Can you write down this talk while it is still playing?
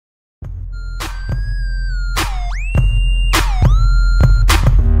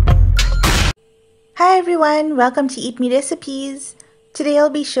everyone, welcome to Eat Me Recipes. Today I'll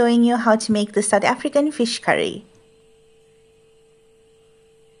be showing you how to make the South African fish curry.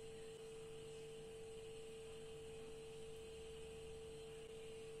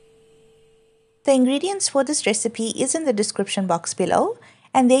 The ingredients for this recipe is in the description box below,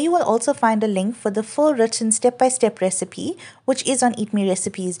 and there you will also find a link for the full written step-by-step recipe, which is on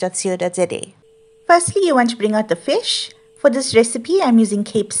eatmerecipes.co.za. Firstly, you want to bring out the fish. For this recipe, I'm using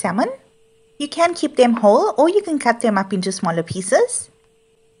Cape salmon. You can keep them whole or you can cut them up into smaller pieces.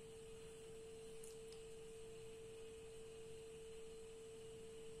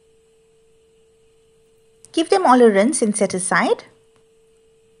 Give them all a rinse and set aside.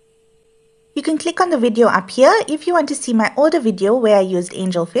 You can click on the video up here if you want to see my older video where I used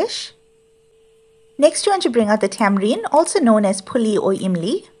angelfish. Next, you want to bring out the tamarind, also known as PULI or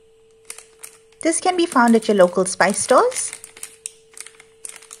imli. This can be found at your local spice stores.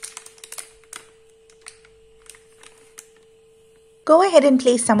 Go ahead and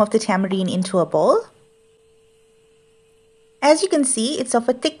place some of the tamarind into a bowl. As you can see, it's of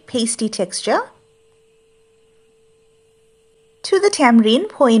a thick pasty texture. To the tamarind,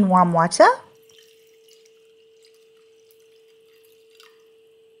 pour in warm water.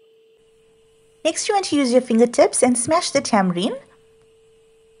 Next, you want to use your fingertips and smash the tamarind.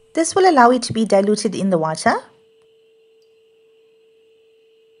 This will allow it to be diluted in the water.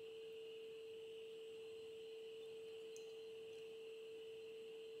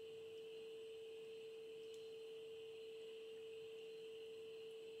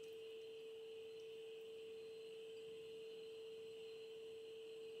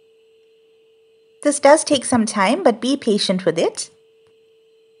 This does take some time, but be patient with it.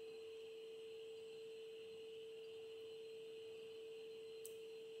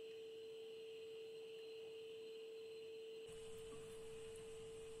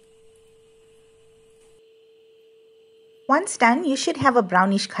 Once done, you should have a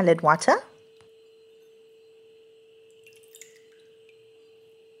brownish colored water.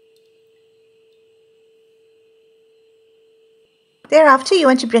 Thereafter, you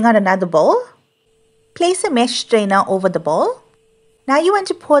want to bring out another bowl. Place a mesh strainer over the bowl. Now you want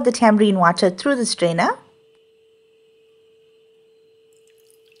to pour the tamarind water through the strainer.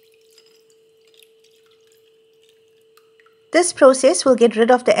 This process will get rid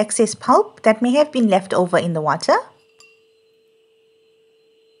of the excess pulp that may have been left over in the water.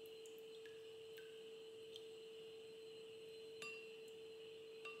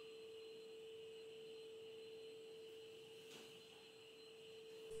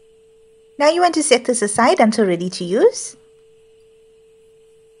 Now you want to set this aside until ready to use.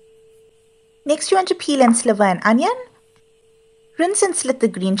 Next, you want to peel and sliver an onion. Rinse and slit the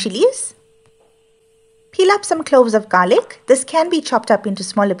green chilies. Peel up some cloves of garlic. This can be chopped up into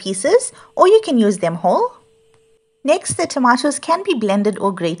smaller pieces or you can use them whole. Next, the tomatoes can be blended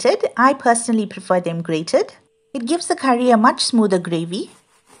or grated. I personally prefer them grated. It gives the curry a much smoother gravy.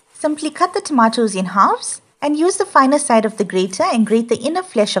 Simply cut the tomatoes in halves and use the finer side of the grater and grate the inner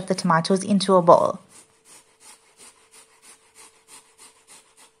flesh of the tomatoes into a bowl.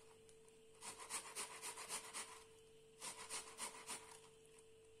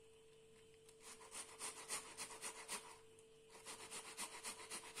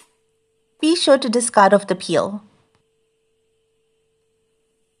 Be sure to discard off the peel.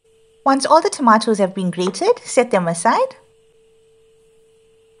 Once all the tomatoes have been grated, set them aside.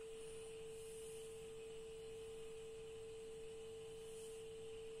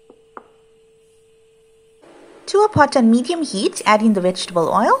 To a pot on medium heat, add in the vegetable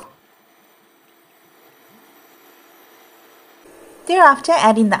oil. Thereafter,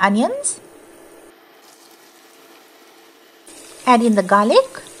 add in the onions. Add in the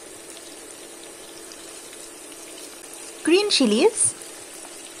garlic, green chilies,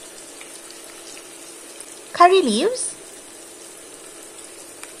 curry leaves,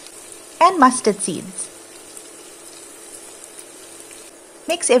 and mustard seeds.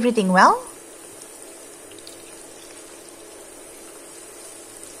 Mix everything well.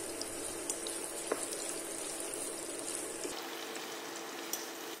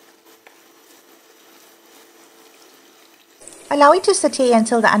 Allow it to saute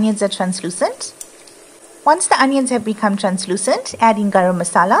until the onions are translucent. Once the onions have become translucent, add in garam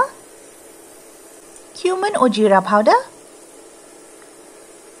masala, cumin or jeera powder,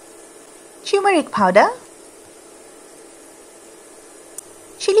 turmeric powder,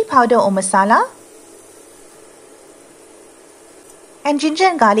 chili powder or masala, and ginger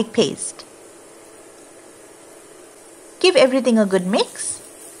and garlic paste. Give everything a good mix.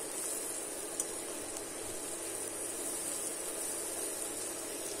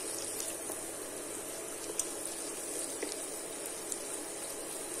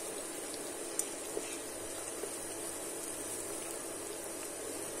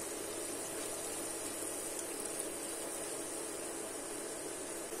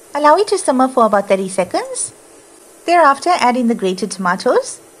 Allow it to simmer for about 30 seconds. Thereafter, add in the grated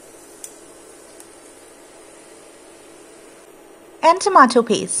tomatoes and tomato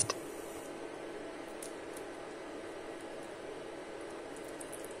paste.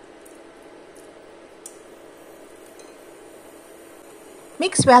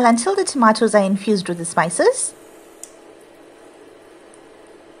 Mix well until the tomatoes are infused with the spices.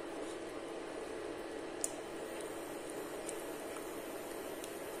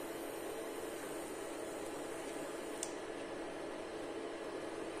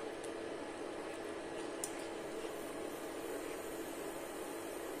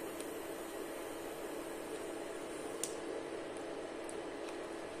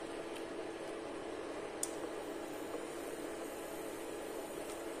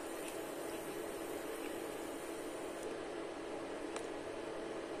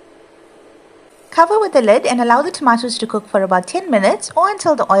 Cover with the lid and allow the tomatoes to cook for about 10 minutes or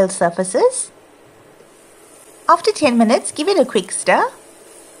until the oil surfaces. After 10 minutes, give it a quick stir.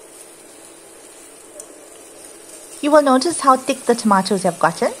 You will notice how thick the tomatoes have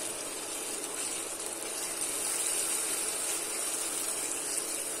gotten.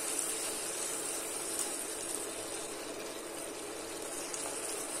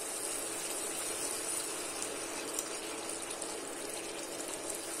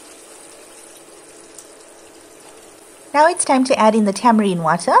 Now it's time to add in the tamarind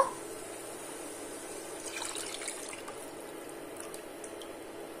water.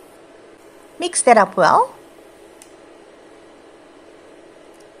 Mix that up well.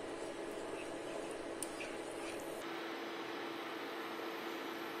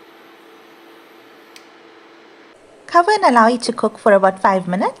 Cover and allow it to cook for about 5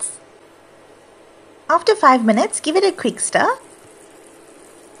 minutes. After 5 minutes, give it a quick stir.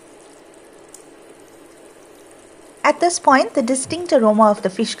 At this point, the distinct aroma of the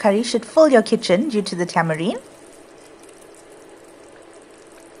fish curry should fill your kitchen due to the tamarind.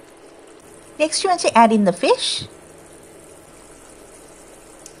 Next, you want to add in the fish.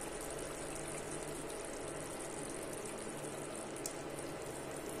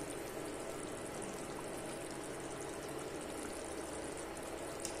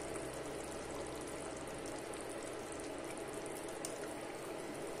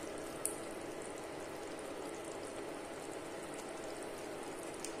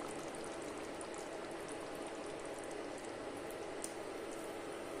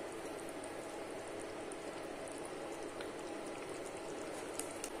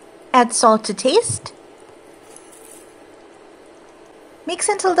 Add salt to taste. Mix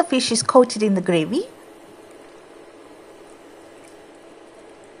until the fish is coated in the gravy.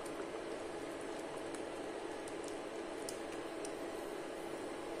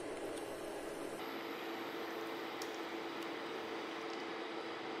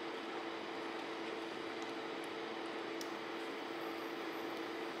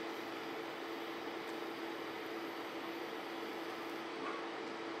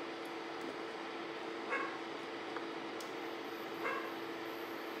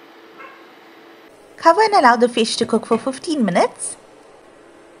 Cover and allow the fish to cook for 15 minutes.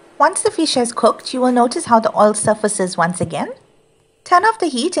 Once the fish has cooked, you will notice how the oil surfaces once again. Turn off the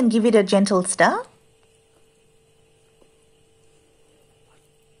heat and give it a gentle stir.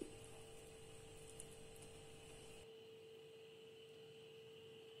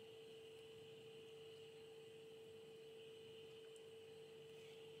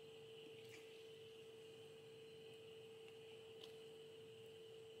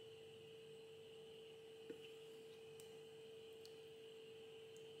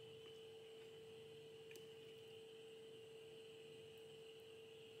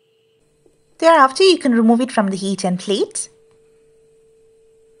 Thereafter, you can remove it from the heat and plate.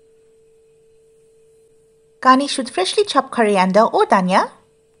 Garnish with freshly chopped coriander or dhania.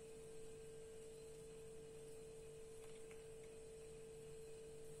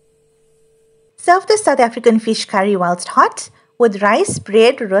 Serve the South African fish curry whilst hot with rice,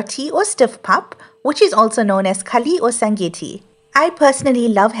 bread, roti or stiff pap, which is also known as kali or sangiti. I personally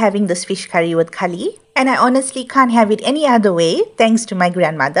love having this fish curry with kali, and I honestly can't have it any other way thanks to my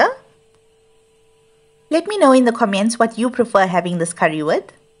grandmother. Let me know in the comments what you prefer having this curry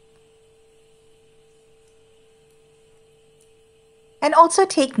with. And also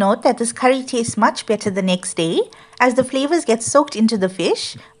take note that this curry tastes much better the next day as the flavors get soaked into the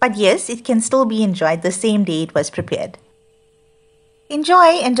fish, but yes, it can still be enjoyed the same day it was prepared.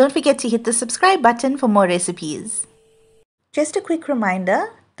 Enjoy and don't forget to hit the subscribe button for more recipes. Just a quick reminder,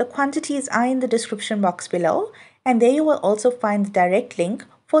 the quantities are in the description box below, and there you will also find the direct link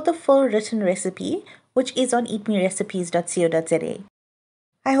for the full written recipe, which is on eatmerecipes.co.za.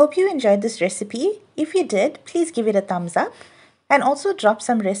 I hope you enjoyed this recipe. If you did, please give it a thumbs up and also drop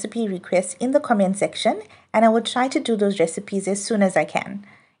some recipe requests in the comment section, and I will try to do those recipes as soon as I can.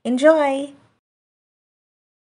 Enjoy!